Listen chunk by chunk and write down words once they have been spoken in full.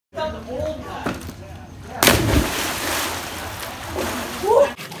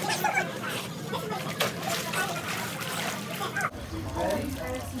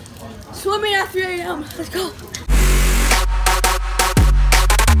Swimming at 3 a.m. Let's go.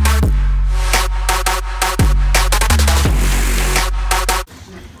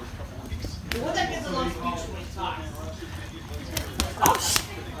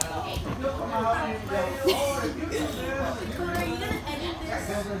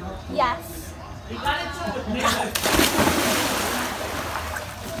 Yes.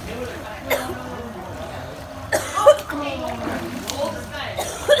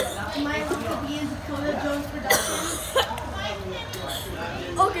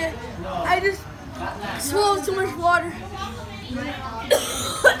 Okay, I just swallowed too much water.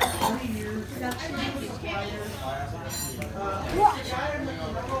 Watch.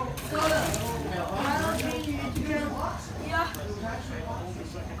 Yeah.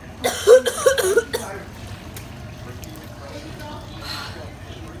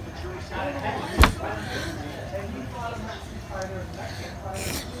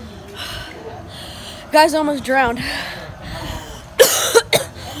 Guys, I almost drowned.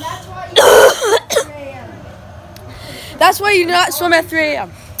 That's why you do not swim at 3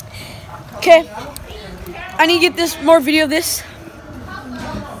 a.m. Okay, I need to get this more video of this.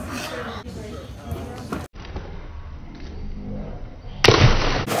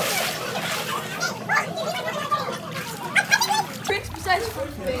 Tricks besides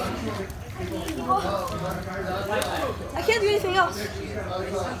I can't do anything else.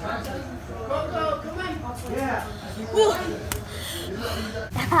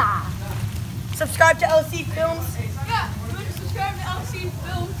 Subscribe to LC Films. Yeah, remember to subscribe to LC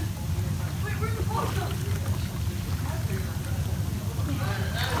Films. Wait, where's the phone?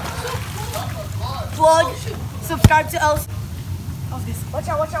 Vlog. Subscribe to LC. Watch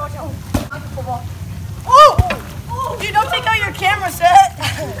out, watch out, watch out. Oh! Oh! Dude, don't take out your camera set.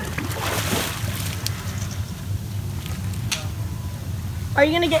 Are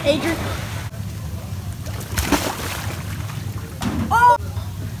you gonna get Adrian? Oh!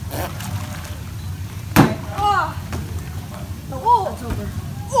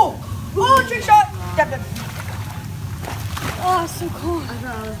 Oh, trick shot! Dab. Oh, it's so cool. I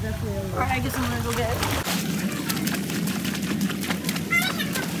thought I was definitely over. Alright, I guess I'm gonna go get it.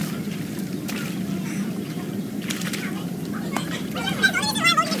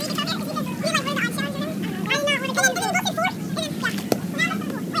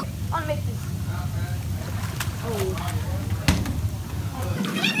 I'll make this. Oh.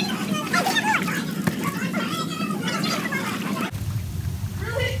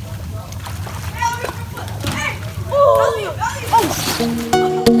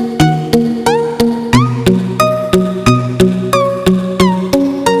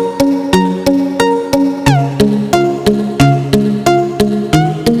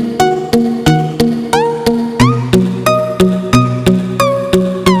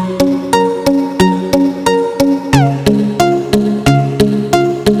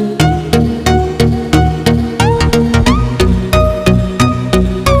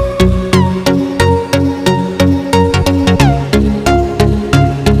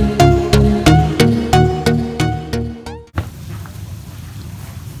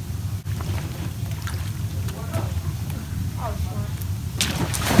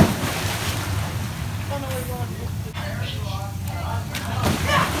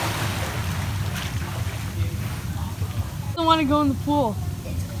 I don't want to go in the pool.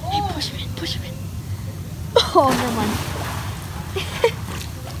 Hey, push him in, push him in. Oh, never mind.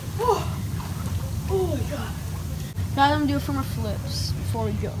 Oh my god. Now I'm gonna do it from our flips before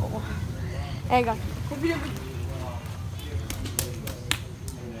we go. Hang on.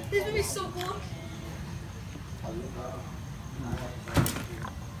 This is gonna be so cool.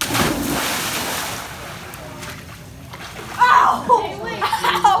 Ow! Hey, wait.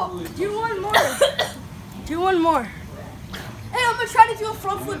 Ow! Do one more. Do one more. Hey, I'm gonna try to do a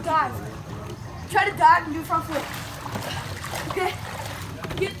front flip dive. Try to dive and do a front flip. Okay?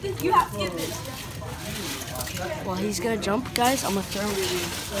 Get this. You have to get this. While he's gonna jump, guys, I'm gonna throw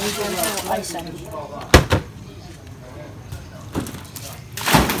ice at him.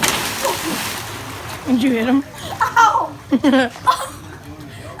 Did you hit him? Ow!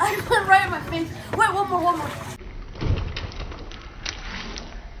 I went right in my face. Wait, one more, one more.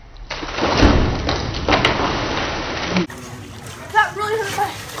 That really hurt my.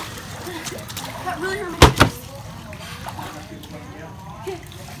 That really hurt my face.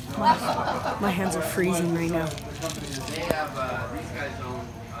 My hands are freezing right now. They have, these guys own,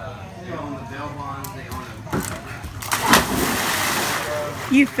 they own the bail bonds, they own a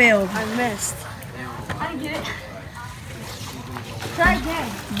You failed. I missed. I didn't get it. Try again.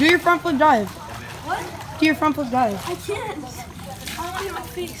 Do your front flip dive. What? Do your front flip dive. I can't. I don't want to hit my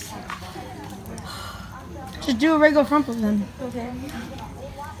face. Just do a regular front flip then. Okay.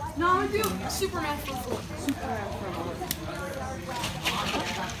 No, I'm gonna do Superman front flip.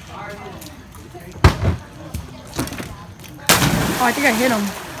 Oh, I think I hit him.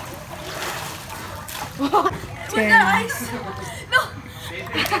 With that ice. No.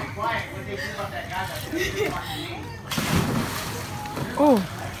 Oh.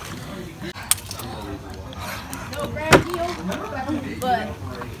 No brand deal. But.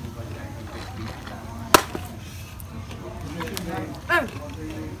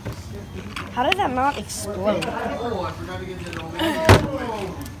 How did that not explode? Oh, I forgot to get the domain.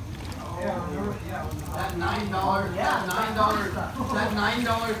 That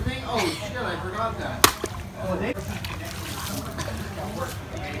 $9 thing. Oh shit, I forgot that.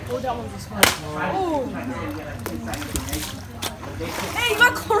 Oh, that one was fun. Oh. Hey, you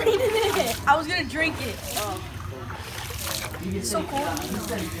got chlorine in it. I was gonna drink it. It's so cool.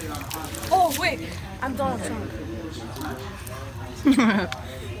 Oh wait, I'm Donald Trump.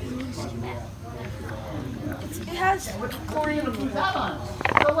 It has chlorine in it.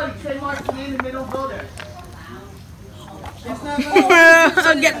 Somebody trademarked me in the middle voter. Get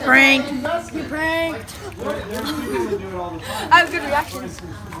pranked. Get pranked. I have good reactions.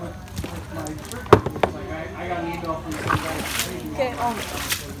 Okay,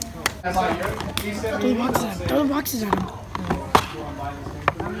 Throw the boxes at him.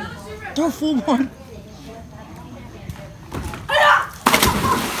 Throw a full one.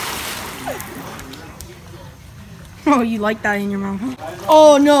 Oh, you like that in your mouth, huh?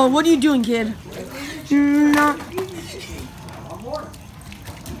 Oh no, what are you doing, kid? No.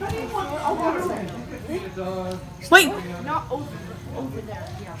 Wait. not over there.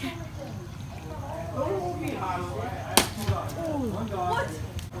 Yeah. What?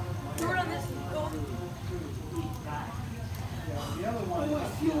 Throw it on this. Go.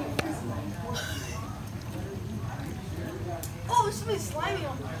 Oh, there's something slimy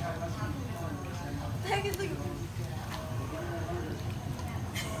on me. What the heck is the...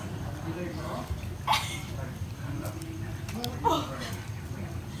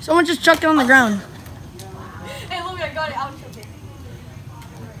 Someone just chucked it on the ground. Hey, look, I got it. I'll chuck it.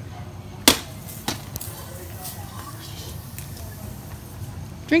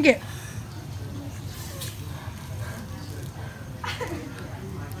 Drink it.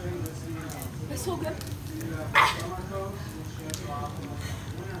 It's so good.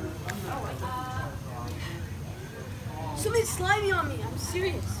 Something slimy on me. I'm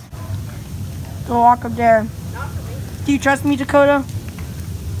serious. Go walk up there. Not for me. Do you trust me, Dakota?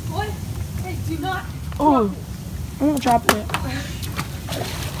 What? Hey, do not. Oh, I won't drop it.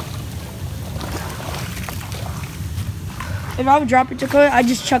 If I would drop it, Dakota, I'd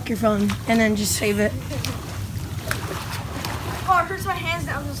just chuck your phone and then just save it. Oh, it hurts my hands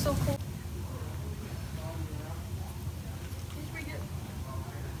now. This is so cold. It's pretty good.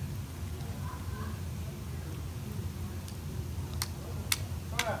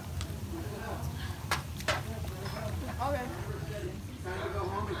 Okay.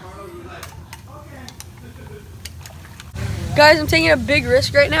 Guys, I'm taking a big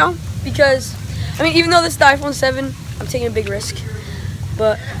risk right now because, I mean, even though this is the iPhone 7, I'm taking a big risk.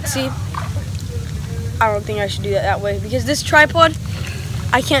 But, see, I don't think I should do that way because this tripod,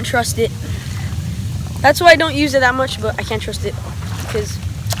 I can't trust it. That's why I don't use it that much, but I can't trust it because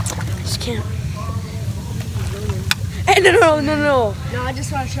I just can't. Hey, no. No, I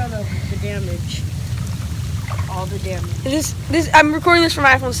just want to show the damage. All the damage. I'm recording this from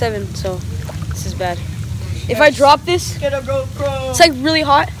my iPhone 7, so this is bad. If I drop this, Get a GoPro. it's like really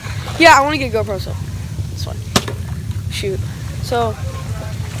hot. Yeah, I want to get a GoPro, so it's fine. Shoot. So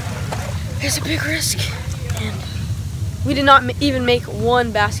it's a big risk, and we did not even make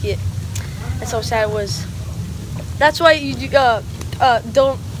one basket. That's how sad it was. That's why you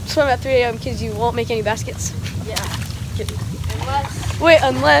don't swim at 3 a.m. because you won't make any baskets. Yeah.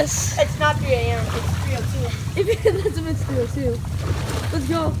 Unless It's not 3 a.m. It's 3:02. that's if it's 3:02. Let's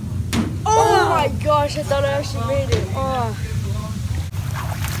go. Oh my gosh! I thought I actually made it. Oh.